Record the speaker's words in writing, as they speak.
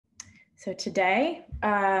So today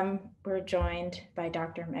we're joined by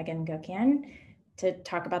Dr. Megan Gokian to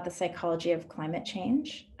talk about the psychology of climate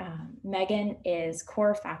change. Megan is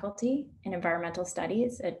core faculty in environmental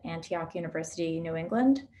studies at Antioch University, New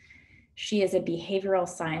England. She is a behavioral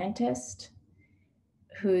scientist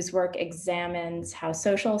whose work examines how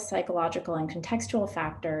social, psychological, and contextual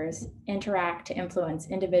factors interact to influence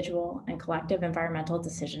individual and collective environmental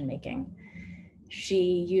decision-making.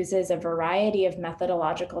 She uses a variety of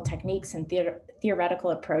methodological techniques and theoretical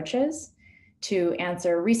approaches to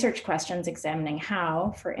answer research questions examining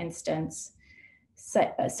how, for instance,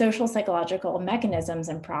 social psychological mechanisms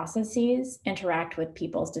and processes interact with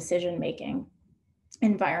people's decision-making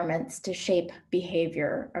environments to shape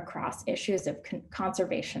behavior across issues of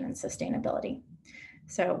conservation and sustainability.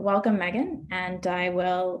 So welcome, Megan, and I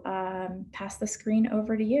will pass the screen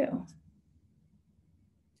over to you.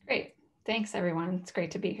 Great. Thanks, everyone. It's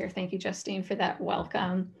great to be here. Thank you, Justine, for that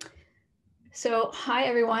welcome. So hi,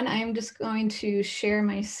 everyone. I'm just going to share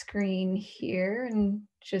my screen here and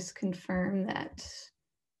just confirm that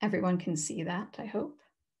everyone can see that, I hope.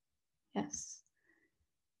 Yes.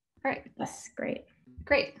 All right. That's great.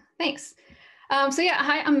 Great. Thanks. So yeah,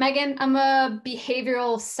 hi, I'm Megan. I'm a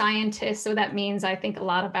behavioral scientist. So that means I think a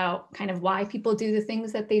lot about kind of why people do the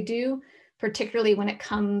things that they do, particularly when it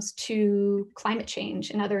comes to climate change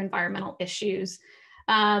and other environmental issues.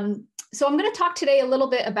 So I'm going to talk today a little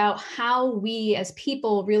bit about how we as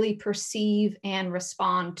people really perceive and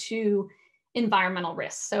respond to environmental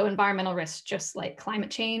risks. So environmental risks, just like climate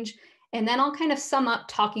change. And then I'll kind of sum up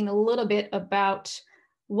talking a little bit about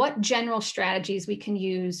what general strategies we can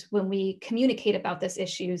use when we communicate about these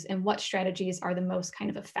issues and what strategies are the most kind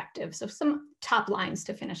of effective. So some top lines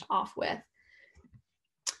to finish off with.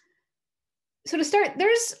 So to start,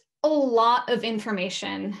 there's a lot of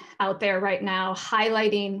information out there right now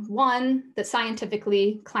highlighting, one, that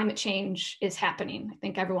scientifically climate change is happening. I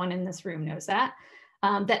think everyone in this room knows that.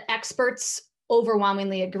 That experts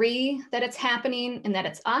overwhelmingly agree that it's happening and that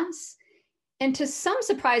it's us. And to some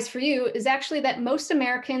surprise for you is actually that most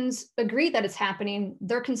Americans agree that it's happening,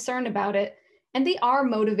 they're concerned about it, and they are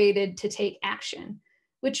motivated to take action,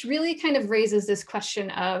 which really kind of raises this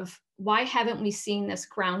question of why haven't we seen this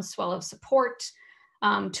groundswell of support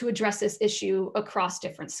to address this issue across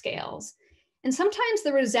different scales? And sometimes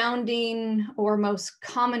the resounding or most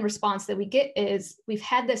common response that we get is we've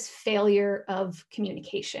had this failure of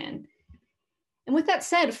communication. And with that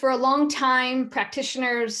said, for a long time,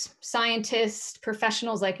 practitioners, scientists,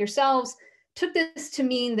 professionals like yourselves took this to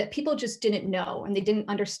mean that people just didn't know and they didn't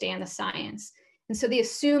understand the science. And so they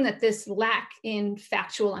assumed that this lack in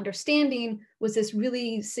factual understanding was this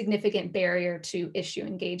really significant barrier to issue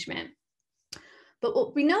engagement. But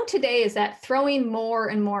what we know today is that throwing more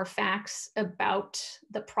and more facts about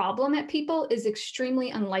the problem at people is extremely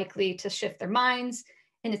unlikely to shift their minds,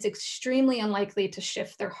 and it's extremely unlikely to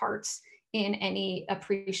shift their hearts in any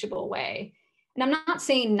appreciable way. And I'm not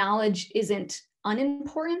saying knowledge isn't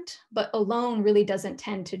unimportant, but alone really doesn't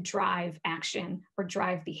tend to drive action or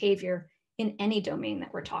drive behavior in any domain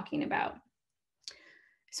that we're talking about.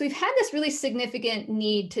 So we've had this really significant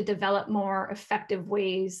need to develop more effective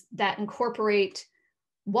ways that incorporate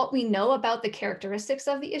what we know about the characteristics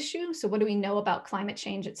of the issue. So what do we know about climate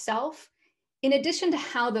change itself? In addition to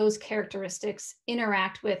how those characteristics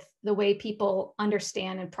interact with the way people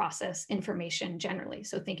understand and process information generally.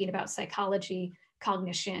 So thinking about psychology,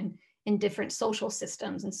 cognition, and different social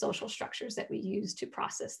systems and social structures that we use to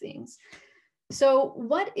process things. So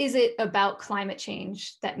what is it about climate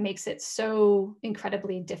change that makes it so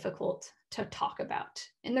incredibly difficult to talk about?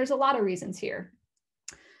 And there's a lot of reasons here.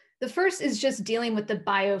 The first is just dealing with the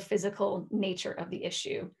biophysical nature of the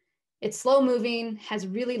issue. It's slow moving, has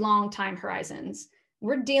really long time horizons.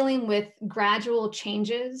 We're dealing with gradual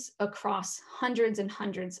changes across hundreds and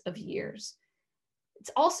hundreds of years.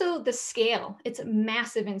 It's also the scale. It's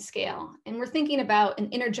massive in scale. And we're thinking about an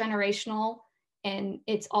intergenerational, and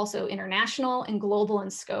it's also international and global in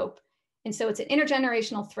scope. And so it's an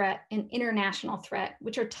intergenerational threat, an international threat,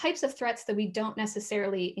 which are types of threats that we don't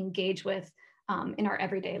necessarily engage with in our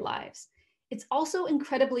everyday lives. It's also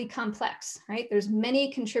incredibly complex, right? There's many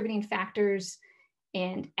contributing factors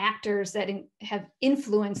and actors that have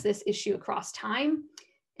influenced this issue across time.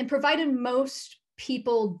 And provided most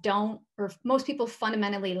people don't, or most people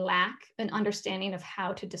fundamentally lack an understanding of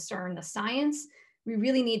how to discern the science, we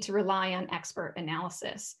really need to rely on expert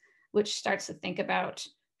analysis, which starts to think about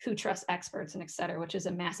who trusts experts and et cetera, which is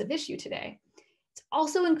a massive issue today. It's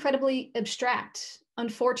also incredibly abstract,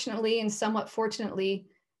 unfortunately, and somewhat fortunately,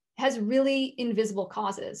 has really invisible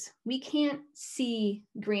causes. We can't see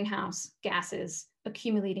greenhouse gases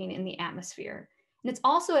accumulating in the atmosphere. And it's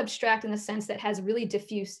also abstract in the sense that it has really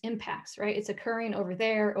diffuse impacts, right? It's occurring over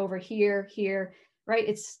there, over here, here, right?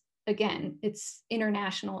 It's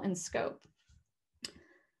international in scope.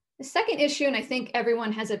 The second issue, and I think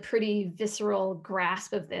everyone has a pretty visceral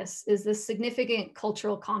grasp of this, is the significant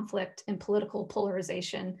cultural conflict and political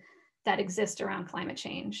polarization that exists around climate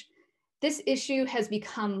change. This issue has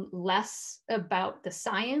become less about the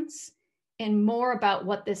science and more about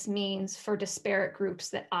what this means for disparate groups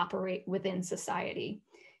that operate within society.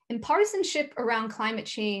 And partisanship around climate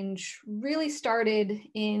change really started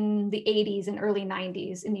in the 80s and early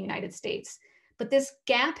 90s in the United States. But this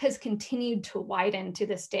gap has continued to widen to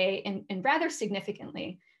this day and rather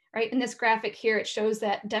significantly, right? In this graphic here, it shows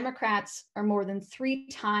that Democrats are more than 3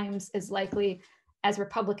 times as likely as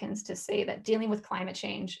Republicans to say that dealing with climate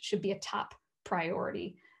change should be a top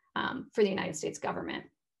priority for the United States government.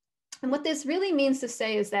 And what this really means to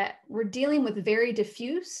say is that we're dealing with very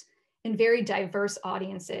diffuse and very diverse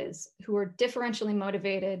audiences who are differentially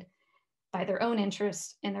motivated by their own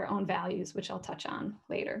interests and their own values, which I'll touch on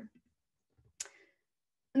later.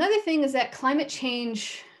 Another thing is that climate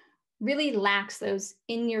change really lacks those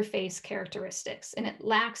in-your-face characteristics, and it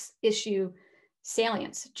lacks issue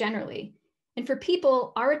salience generally. And for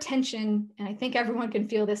people, our attention, and I think everyone can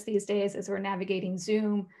feel this these days as we're navigating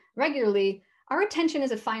Zoom regularly, our attention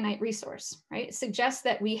is a finite resource, right? It suggests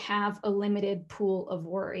that we have a limited pool of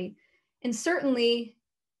worry. And certainly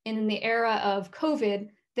in the era of COVID,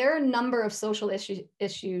 there are a number of social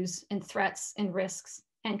issues and threats and risks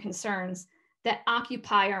and concerns that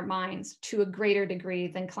occupy our minds to a greater degree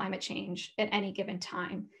than climate change at any given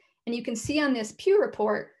time. And you can see on this Pew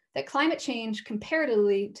report that climate change,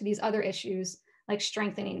 comparatively to these other issues, like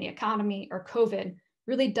strengthening the economy or COVID,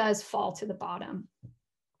 really does fall to the bottom.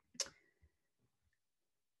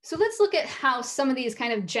 So let's look at how some of these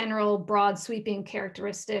kind of general, broad, sweeping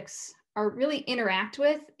characteristics are really interact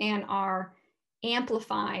with and are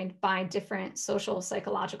amplified by different social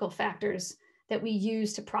psychological factors that we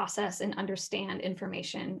use to process and understand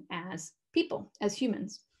information as people, as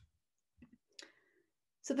humans.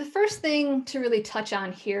 So the first thing to really touch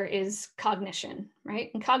on here is cognition, right?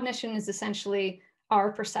 And cognition is essentially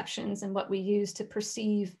our perceptions and what we use to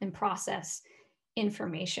perceive and process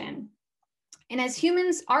information. And as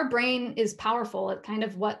humans, our brain is powerful at kind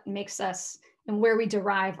of what makes us and where we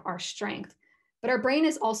derive our strength. But our brain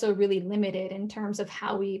is also really limited in terms of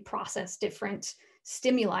how we process different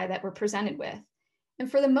stimuli that we're presented with. And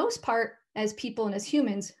for the most part, as people and as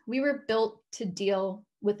humans, we were built to deal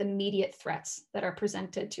with immediate threats that are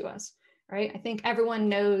presented to us, right? I think everyone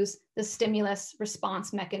knows the stimulus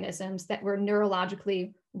response mechanisms that we're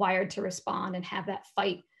neurologically wired to respond and have that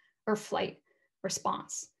fight or flight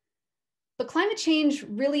response. But climate change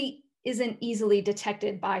really isn't easily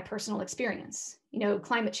detected by personal experience. You know,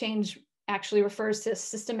 climate change actually refers to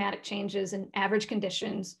systematic changes in average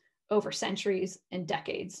conditions over centuries and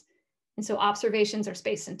decades. And so observations are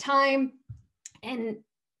spaced in time. And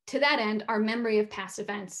to that end, our memory of past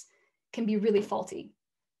events can be really faulty.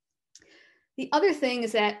 The other thing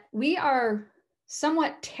is that we are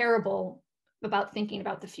somewhat terrible about thinking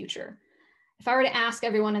about the future. If I were to ask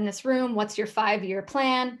everyone in this room, what's your 5-year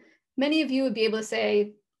plan? Many of you would be able to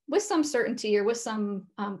say with some certainty or with some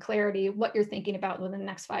clarity what you're thinking about within the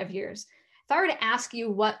next 5 years. If I were to ask you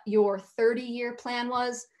what your 30-year plan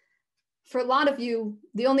was, for a lot of you,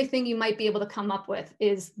 the only thing you might be able to come up with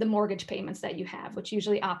is the mortgage payments that you have, which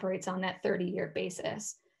usually operates on that 30-year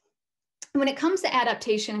basis. And when it comes to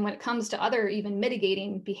adaptation, and when it comes to other even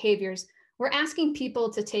mitigating behaviors, we're asking people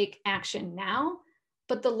to take action now,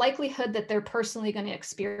 but the likelihood that they're personally going to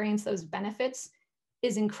experience those benefits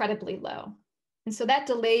is incredibly low. And so that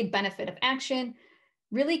delayed benefit of action,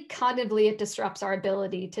 really cognitively, it disrupts our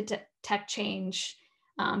ability to detect change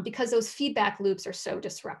because those feedback loops are so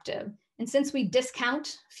disruptive. And since we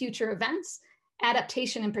discount future events,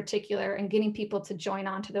 adaptation in particular and getting people to join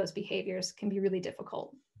on to those behaviors can be really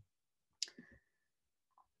difficult.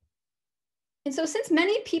 And so since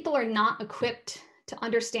many people are not equipped to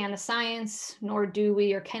understand the science, nor do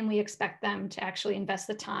we or can we expect them to actually invest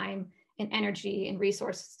the time and energy and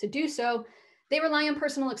resources to do so, they rely on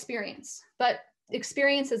personal experience. But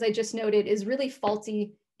experience, as I just noted, is really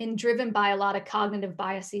faulty and driven by a lot of cognitive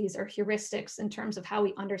biases or heuristics in terms of how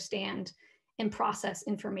we understand and process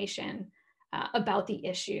information about the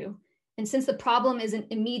issue. And since the problem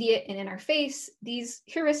isn't immediate and in our face, these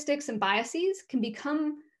heuristics and biases can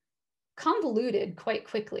become convoluted quite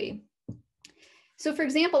quickly. So for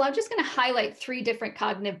example, I'm just going to highlight 3 different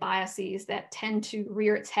cognitive biases that tend to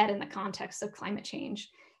rear its head in the context of climate change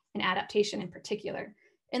and adaptation in particular.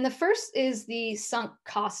 And the first is the sunk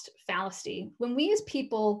cost fallacy. When we as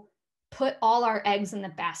people put all our eggs in the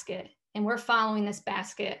basket and we're following this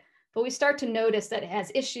basket, but we start to notice that it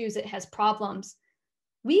has issues, it has problems,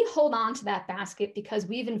 we hold on to that basket because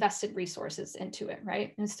we've invested resources into it,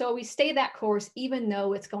 right? And so we stay that course even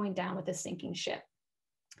though it's going down with a sinking ship.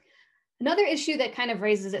 Another issue that kind of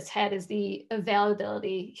raises its head is the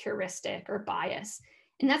availability heuristic or bias.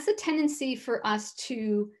 And that's the tendency for us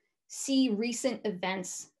to see recent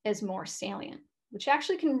events as more salient, which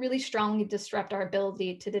actually can really strongly disrupt our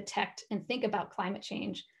ability to detect and think about climate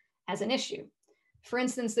change as an issue. For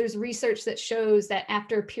instance, there's research that shows that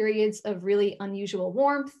after periods of really unusual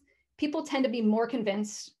warmth, people tend to be more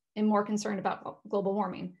convinced and more concerned about global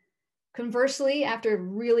warming. Conversely, after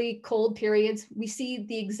really cold periods, we see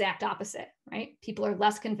the exact opposite, right? People are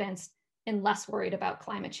less convinced and less worried about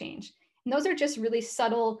climate change. And those are just really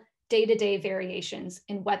subtle day-to-day variations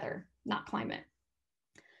in weather, not climate.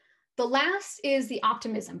 The last is the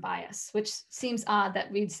optimism bias, which seems odd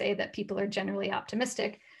that we'd say that people are generally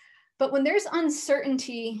optimistic. But when there's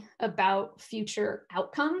uncertainty about future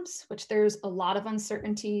outcomes, which there's a lot of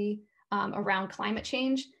uncertainty around climate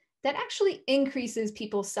change, that actually increases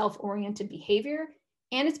people's self-oriented behavior.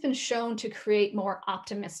 And it's been shown to create more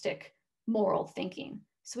optimistic moral thinking.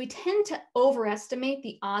 So we tend to overestimate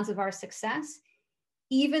the odds of our success,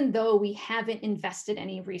 even though we haven't invested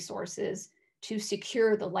any resources to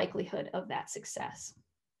secure the likelihood of that success.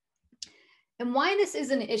 And why this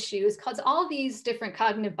is an issue is because all these different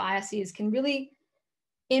cognitive biases can really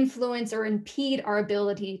influence or impede our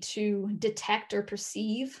ability to detect or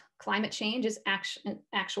perceive climate change as an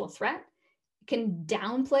actual threat. It can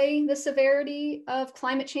downplay the severity of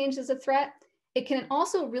climate change as a threat. It can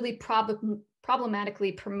also really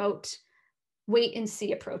problematically promote wait and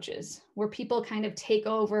see approaches, where people kind of take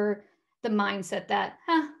over the mindset that,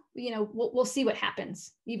 we'll see what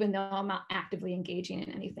happens, even though I'm not actively engaging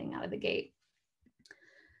in anything out of the gate.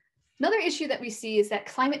 Another issue that we see is that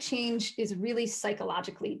climate change is really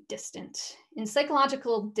psychologically distant. And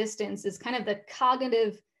psychological distance is kind of the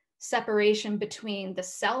cognitive separation between the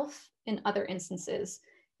self and other instances.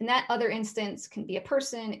 And that other instance can be a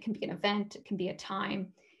person, it can be an event, it can be a time.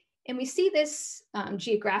 And we see this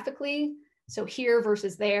geographically, so here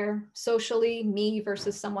versus there, socially, me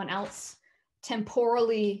versus someone else,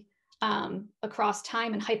 temporally across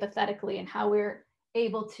time, and hypothetically, and how we're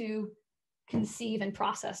able to conceive and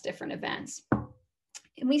process different events.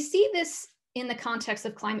 And we see this in the context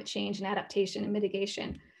of climate change and adaptation and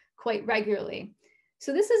mitigation quite regularly.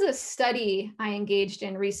 So this is a study I engaged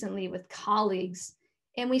in recently with colleagues,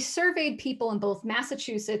 and we surveyed people in both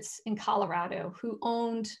Massachusetts and Colorado who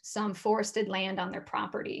owned some forested land on their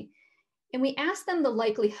property. And we asked them the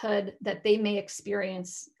likelihood that they may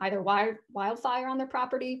experience either wildfire on their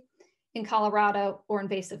property in Colorado or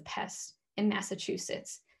invasive pests in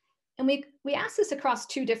Massachusetts. And we asked this across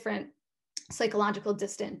two different psychological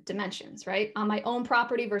distant dimensions, right? On my own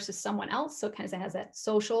property versus someone else. So it kind of has that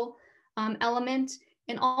social element,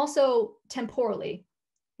 and also temporally,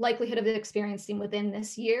 likelihood of experiencing within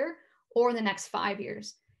this year or the next 5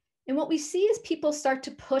 years. And what we see is people start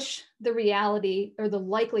to push the reality or the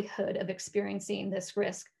likelihood of experiencing this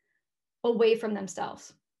risk away from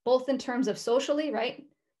themselves, both in terms of socially, right?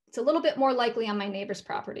 It's a little bit more likely on my neighbor's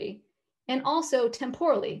property, and also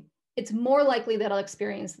temporally, it's more likely that I'll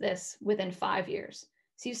experience this within 5 years.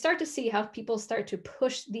 So you start to see how people start to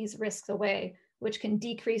push these risks away, which can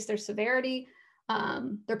decrease their severity,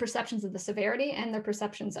 their perceptions of the severity, and their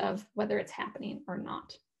perceptions of whether it's happening or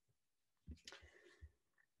not.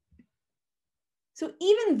 So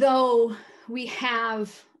even though we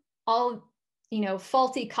have all,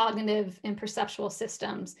 faulty cognitive and perceptual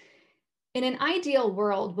systems, in an ideal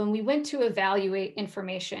world, when we went to evaluate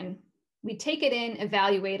information, we'd take it in,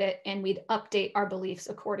 evaluate it, and we'd update our beliefs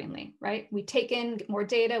accordingly, right? We take in more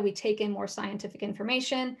data, we take in more scientific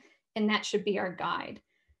information, and that should be our guide.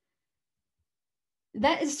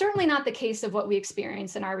 That is certainly not the case of what we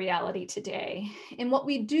experience in our reality today. And what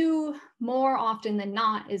we do more often than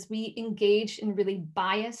not is we engage in really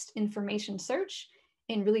biased information search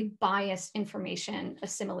and really biased information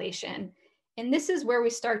assimilation. And this is where we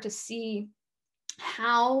start to see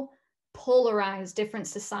how polarized different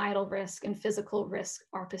societal risk and physical risk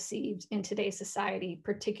are perceived in today's society,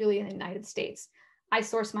 particularly in the United States. I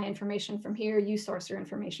source my information from here, you source your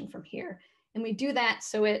information from here. And we do that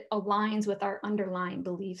so it aligns with our underlying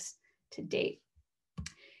beliefs to date.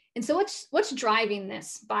 And so what's driving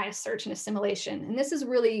this bias search and assimilation? And this is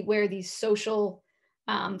really where these social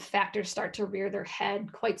factors start to rear their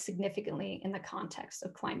head quite significantly in the context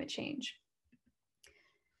of climate change.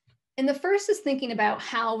 And the first is thinking about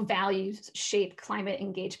how values shape climate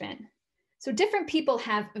engagement. So different people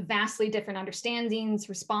have vastly different understandings,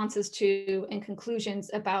 responses to, and conclusions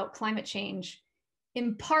about climate change,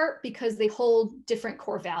 in part because they hold different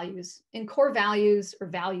core values. And core values or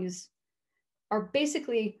values are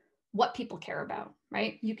basically what people care about,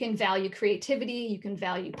 right? You can value creativity, you can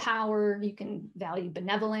value power, you can value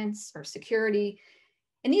benevolence or security.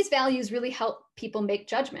 And these values really help people make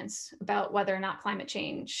judgments about whether or not climate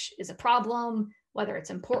change is a problem, whether it's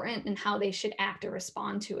important, and how they should act or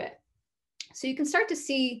respond to it. So you can start to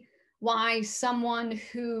see why someone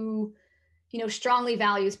who, strongly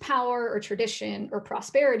values power or tradition or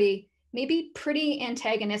prosperity may be pretty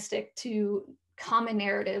antagonistic to common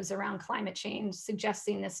narratives around climate change,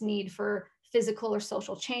 suggesting this need for physical or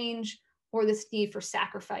social change, or this need for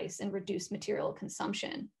sacrifice and reduced material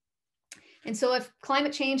consumption. And so if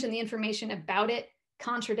climate change and the information about it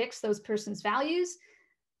contradicts those person's values,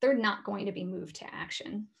 they're not going to be moved to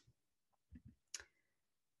action.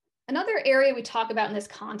 Another area we talk about in this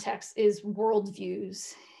context is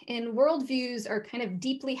worldviews. And worldviews are kind of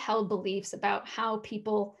deeply held beliefs about how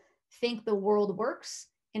people think the world works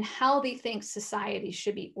and how they think society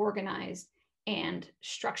should be organized and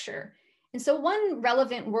structured. And so one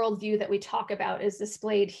relevant worldview that we talk about is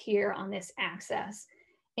displayed here on this axis.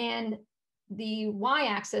 And the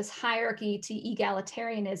y-axis, hierarchy to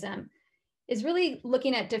egalitarianism, is really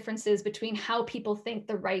looking at differences between how people think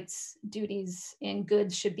the rights, duties, and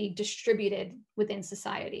goods should be distributed within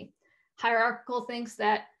society. Hierarchical thinks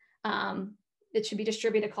that it should be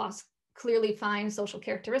distributed across clearly defined social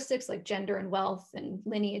characteristics like gender and wealth and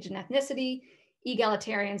lineage and ethnicity.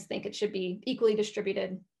 Egalitarians think it should be equally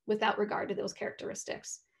distributed without regard to those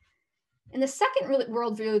characteristics. And the second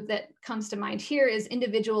worldview that comes to mind here is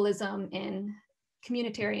individualism and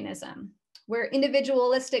communitarianism, where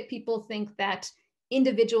individualistic people think that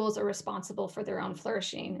individuals are responsible for their own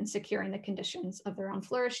flourishing and securing the conditions of their own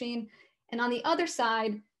flourishing. And on the other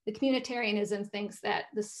side, the communitarianism thinks that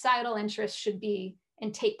the societal interests should be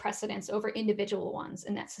and take precedence over individual ones,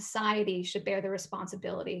 and that society should bear the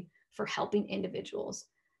responsibility for helping individuals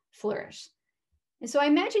flourish. And so I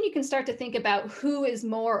imagine you can start to think about who is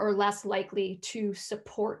more or less likely to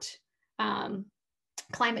support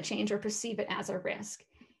climate change or perceive it as a risk.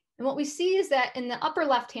 And what we see is that in the upper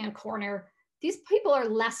left-hand corner, these people are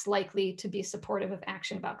less likely to be supportive of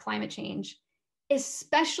action about climate change,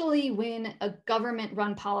 especially when a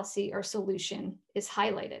government-run policy or solution is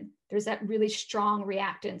highlighted. There's that really strong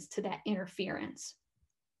reactance to that interference.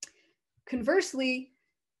 Conversely,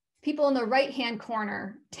 people in the right-hand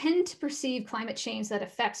corner tend to perceive climate change that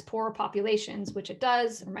affects poorer populations, which it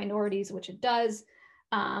does, or minorities, which it does,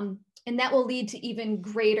 and that will lead to even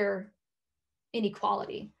greater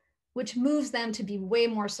inequality, which moves them to be way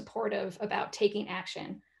more supportive about taking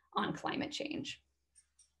action on climate change.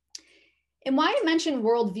 And why I mention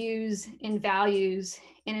worldviews and values,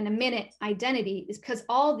 and in a minute, identity, is because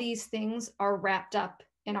all these things are wrapped up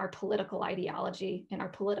in our political ideology and our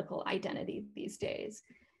political identity these days.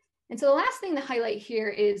 And so the last thing to highlight here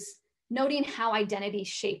is noting how identity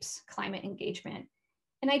shapes climate engagement.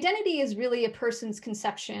 And identity is really a person's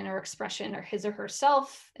conception or expression of his or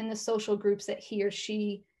herself in the social groups that he or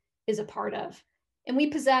she is a part of. And we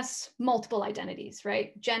possess multiple identities,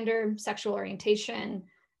 right? Gender, sexual orientation,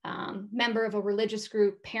 member of a religious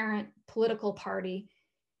group, parent, political party.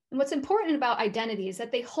 And what's important about identity is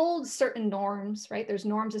that they hold certain norms, right? There's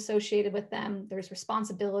norms associated with them. There's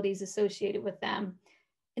responsibilities associated with them.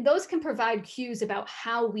 And those can provide cues about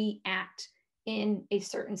how we act in a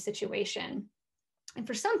certain situation. And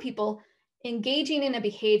for some people, engaging in a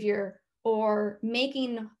behavior or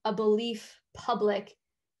making a belief public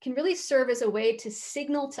can really serve as a way to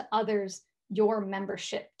signal to others your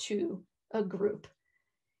membership to a group.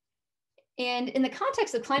 And in the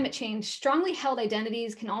context of climate change, strongly held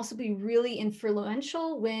identities can also be really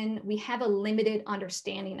influential when we have a limited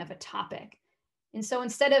understanding of a topic. And so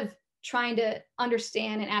instead of trying to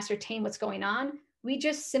understand and ascertain what's going on, we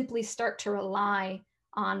just simply start to rely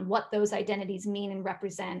on what those identities mean and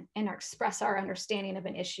represent and express our understanding of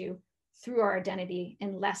an issue through our identity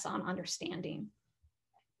and less on understanding.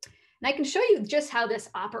 And I can show you just how this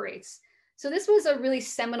operates. So this was a really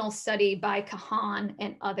seminal study by Kahan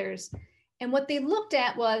and others. And what they looked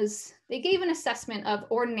at was they gave an assessment of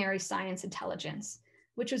ordinary science intelligence,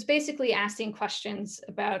 which was basically asking questions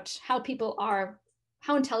about how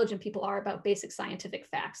intelligent people are about basic scientific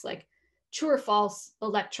facts, like true or false,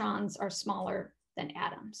 electrons are smaller than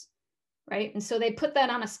atoms, right? And so they put that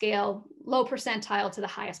on a scale, low percentile to the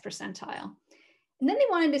highest percentile. And then they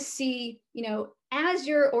wanted to see, as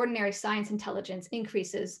your ordinary science intelligence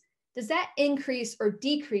increases, does that increase or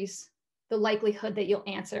decrease the likelihood that you'll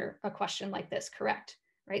answer a question like this correct,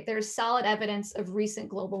 right? There's solid evidence of recent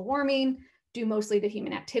global warming due mostly to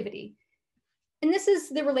human activity. And this is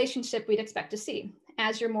the relationship we'd expect to see.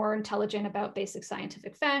 As you're more intelligent about basic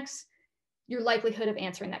scientific facts, your likelihood of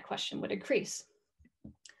answering that question would increase.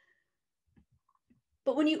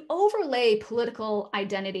 But when you overlay political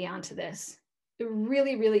identity onto this, a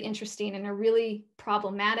really, really interesting and a really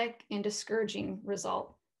problematic and discouraging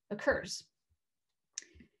result occurs.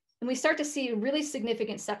 And we start to see a really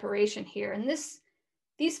significant separation here. And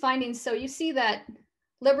these findings, so you see that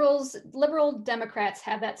liberal Democrats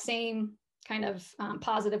have that same kind of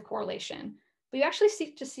positive correlation, but you actually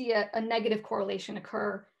seek to see a negative correlation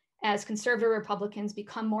occur as conservative Republicans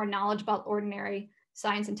become more knowledgeable about ordinary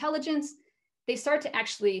science intelligence. They start to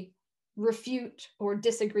actually refute or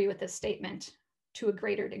disagree with this statement to a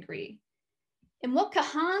greater degree. And what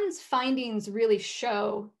Kahan's findings really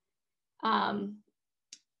show,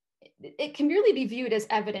 it can really be viewed as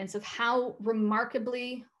evidence of how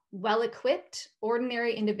remarkably well-equipped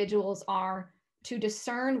ordinary individuals are to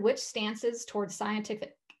discern which stances towards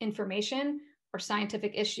scientific information or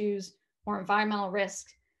scientific issues or environmental risk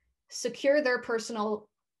secure their personal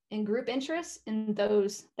and group interests and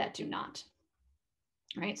those that do not.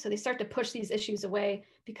 Right? So they start to push these issues away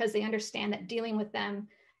because they understand that dealing with them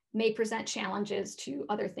may present challenges to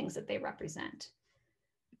other things that they represent.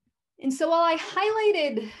 And so while I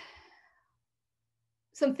highlighted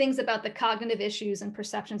some things about the cognitive issues and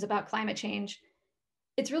perceptions about climate change,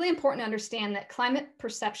 it's really important to understand that climate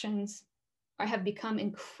perceptions have become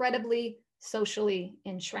incredibly socially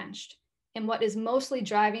entrenched. And what is mostly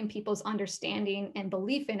driving people's understanding and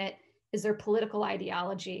belief in it is their political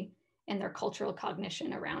ideology and their cultural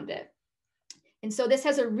cognition around it. And so this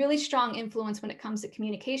has a really strong influence when it comes to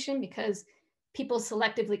communication because people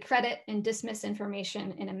selectively credit and dismiss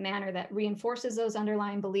information in a manner that reinforces those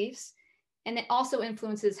underlying beliefs. And it also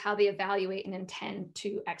influences how they evaluate and attend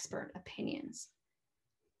to expert opinions.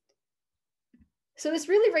 So this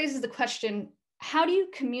really raises the question, how do you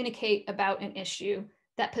communicate about an issue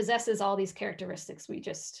that possesses all these characteristics we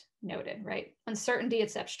just noted, right? Uncertainty,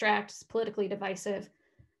 it's abstract, it's politically divisive.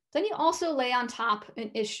 Then you also lay on top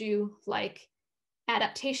an issue like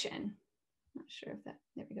adaptation. Not sure if that,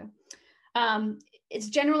 there we go. It's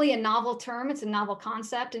generally a novel term, it's a novel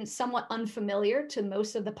concept and somewhat unfamiliar to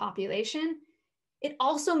most of the population. It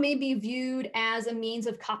also may be viewed as a means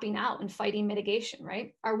of copping out and fighting mitigation,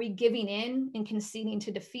 right? Are we giving in and conceding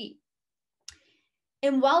to defeat?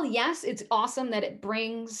 And while yes, it's awesome that it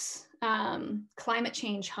brings climate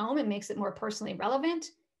change home and makes it more personally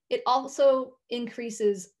relevant, it also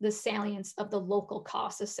increases the salience of the local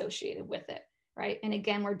costs associated with it, right? And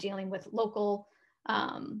again, we're dealing with local,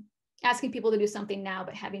 asking people to do something now,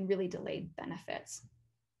 but having really delayed benefits.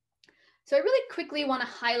 So I really quickly want to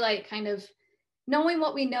highlight kind of knowing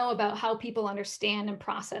what we know about how people understand and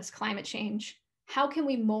process climate change, how can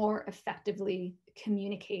we more effectively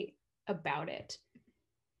communicate about it?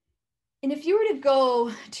 And if you were to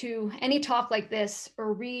go to any talk like this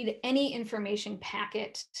or read any information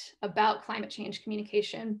packet about climate change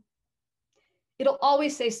communication, it'll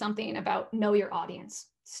always say something about know your audience.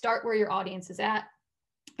 Start where your audience is at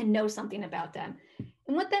and know something about them.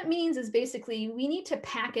 And what that means is basically we need to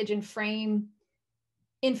package and frame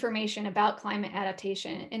information about climate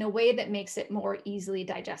adaptation in a way that makes it more easily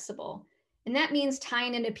digestible. And that means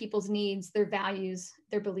tying into people's needs, their values,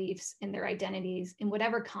 their beliefs, and their identities in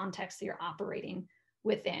whatever context they're operating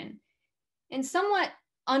within. And somewhat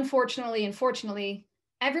unfortunately and fortunately,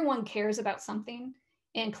 everyone cares about something,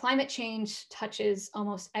 and climate change touches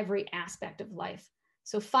almost every aspect of life.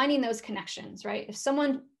 So finding those connections, right? If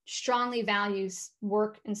someone strongly values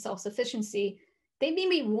work and self-sufficiency, they may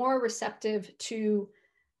be more receptive to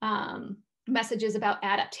messages about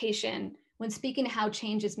adaptation when speaking to how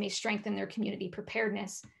changes may strengthen their community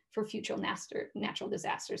preparedness for future natural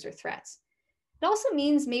disasters or threats. It also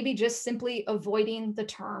means maybe just simply avoiding the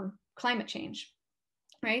term climate change,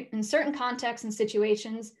 right? In certain contexts and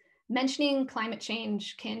situations, mentioning climate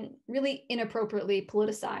change can really inappropriately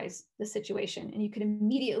politicize the situation, and you could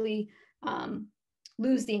immediately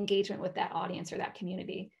lose the engagement with that audience or that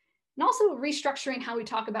community. And also restructuring how we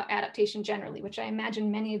talk about adaptation generally, which I imagine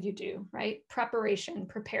many of you do, right? Preparation,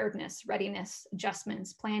 preparedness, readiness,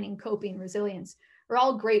 adjustments, planning, coping, resilience are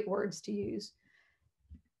all great words to use.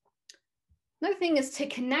 Another thing is to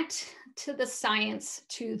connect to the science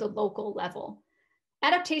to the local level.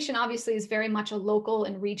 Adaptation obviously is very much a local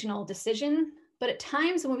and regional decision, but at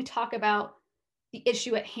times when we talk about the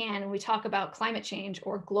issue at hand, when we talk about climate change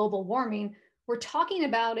or global warming, we're talking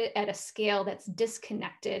about it at a scale that's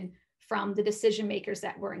disconnected from the decision makers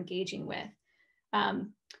that we're engaging with.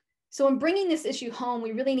 So in bringing this issue home,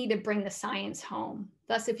 we really need to bring the science home,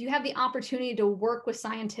 Thus, if you have the opportunity to work with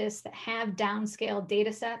scientists that have downscale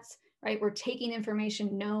data sets, right, we're taking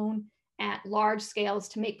information known at large scales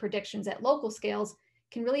to make predictions at local scales,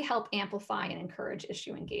 can really help amplify and encourage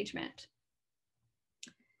issue engagement.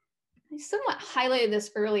 I somewhat highlighted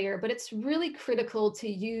this earlier, but it's really critical to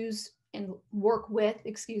use and work with,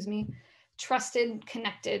 trusted,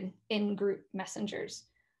 connected in-group messengers.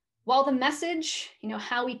 While the message,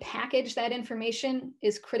 how we package that information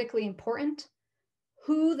is critically important,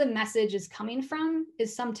 who the message is coming from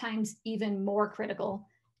is sometimes even more critical,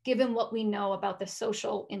 given what we know about the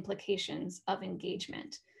social implications of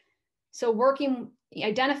engagement. So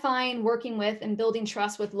identifying, working with, and building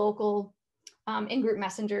trust with local in-group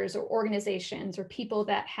messengers or organizations or people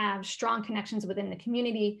that have strong connections within the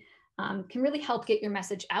community can really help get your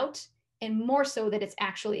message out, and more so that it's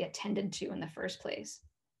actually attended to in the first place.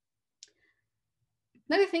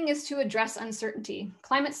 Another thing is to address uncertainty.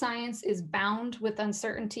 Climate science is bound with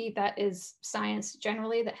uncertainty. That is science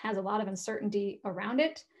generally that has a lot of uncertainty around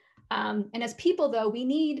it. And as people, though,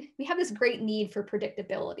 we have this great need for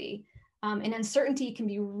predictability. And uncertainty can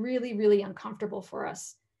be really, really uncomfortable for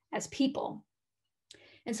us as people.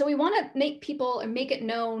 And so we want to make it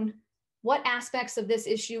known what aspects of this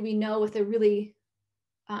issue we know with a really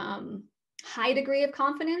high degree of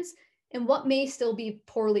confidence and what may still be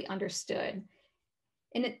poorly understood.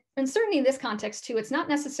 And uncertainty in this context too, it's not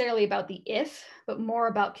necessarily about the if, but more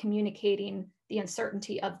about communicating the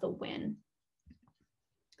uncertainty of the when.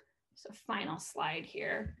 So final slide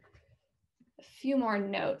here. A few more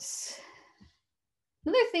notes.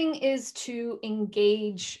 Another thing is to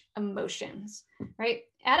engage emotions, right?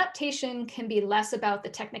 Adaptation can be less about the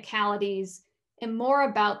technicalities and more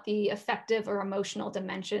about the affective or emotional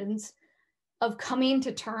dimensions of coming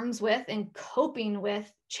to terms with and coping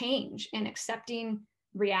with change and accepting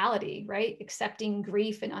reality, right? Accepting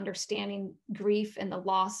grief and understanding grief and the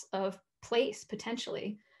loss of place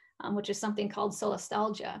potentially, which is something called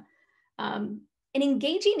solastalgia. And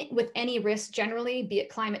engaging with any risk generally, be it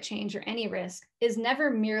climate change or any risk, is never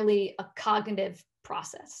merely a cognitive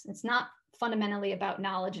process. It's not fundamentally about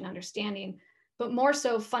knowledge and understanding, but more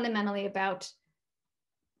so fundamentally about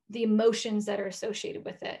the emotions that are associated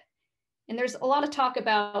with it. And there's a lot of talk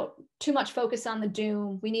about too much focus on the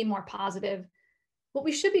doom. We need more positive. What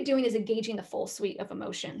we should be doing is engaging the full suite of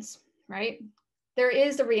emotions, right? There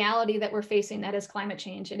is the reality that we're facing, that is climate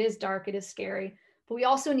change. It is dark, it is scary, but we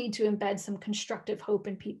also need to embed some constructive hope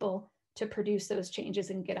in people to produce those changes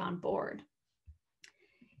and get on board.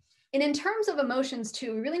 And in terms of emotions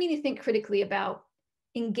too, we really need to think critically about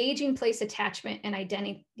engaging place attachment and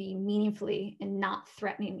identity meaningfully and not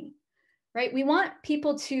threatening, right? We want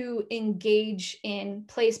people to engage in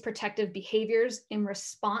place protective behaviors in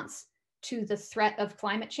response to the threat of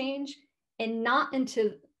climate change, and not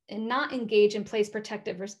engage in place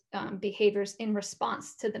protective behaviors in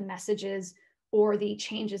response to the messages or the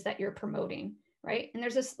changes that you're promoting, right? And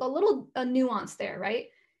there's a nuance there, right?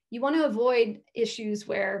 You want to avoid issues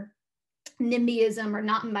where NIMBYism or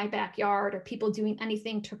not in my backyard or people doing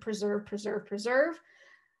anything to preserve.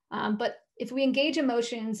 But if we engage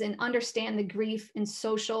emotions and understand the grief and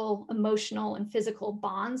social, emotional, and physical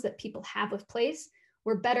bonds that people have with place,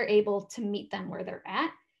 we're better able to meet them where they're at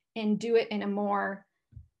and do it in a more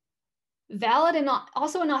valid and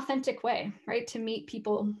also an authentic way, right? To meet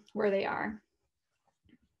people where they are.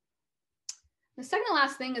 The second to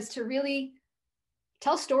last thing is to really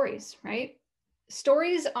tell stories, right?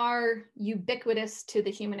 Stories are ubiquitous to the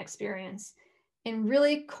human experience and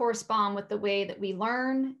really correspond with the way that we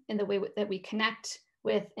learn and the way that we connect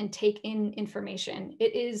with and take in information.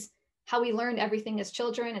 It is how we learned everything as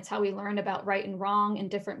children. It's how we learned about right and wrong and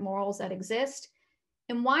different morals that exist.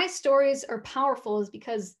 And why stories are powerful is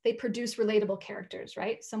because they produce relatable characters,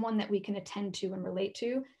 right? Someone that we can attend to and relate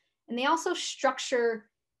to. And they also structure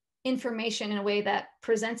information in a way that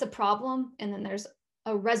presents a problem and then there's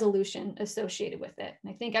a resolution associated with it.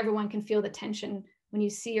 And I think everyone can feel the tension when you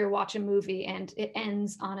see or watch a movie and it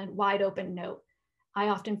ends on a wide open note. I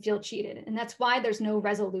often feel cheated, and that's why there's no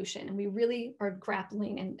resolution. And we really are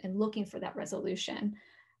grappling and looking for that resolution.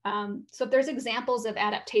 So if there's examples of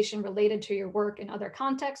adaptation related to your work in other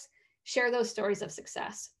contexts, share those stories of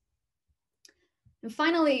success. And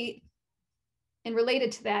finally, and related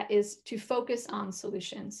to that, is to focus on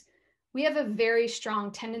solutions. We have a very strong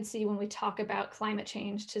tendency when we talk about climate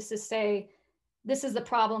change to say, this is the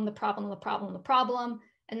problem,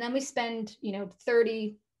 and then we spend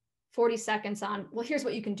 30, 40 seconds on, well, here's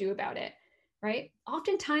what you can do about it, right?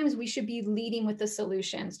 Oftentimes we should be leading with the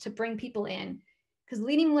solutions to bring people in, because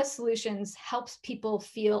leading with solutions helps people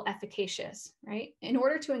feel efficacious, right? In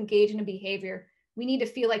order to engage in a behavior, We need to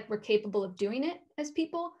feel like we're capable of doing it as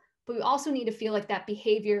people, but we also need to feel like that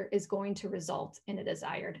behavior is going to result in a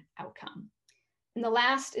desired outcome. And the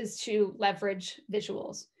last is to leverage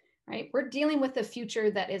visuals, right? We're dealing with a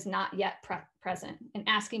future that is not yet present and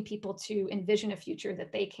asking people to envision a future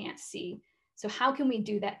that they can't see. So how can we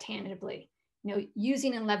do that tangibly?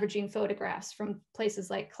 Using and leveraging photographs from places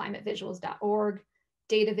like climatevisuals.org,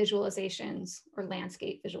 data visualizations, or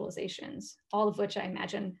landscape visualizations, all of which I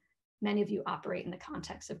imagine many of you operate in the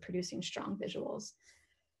context of producing strong visuals.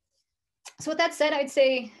 So with that said, I'd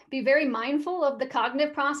say be very mindful of the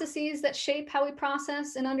cognitive processes that shape how we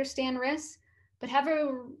process and understand risk, but have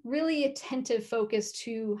a really attentive focus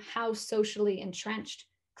to how socially entrenched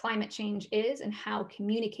climate change is and how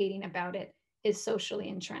communicating about it is socially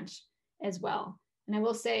entrenched as well. And I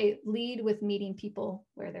will say, lead with meeting people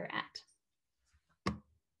where they're at.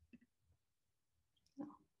 I'll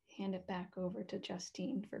hand it back over to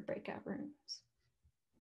Justine for breakout rooms.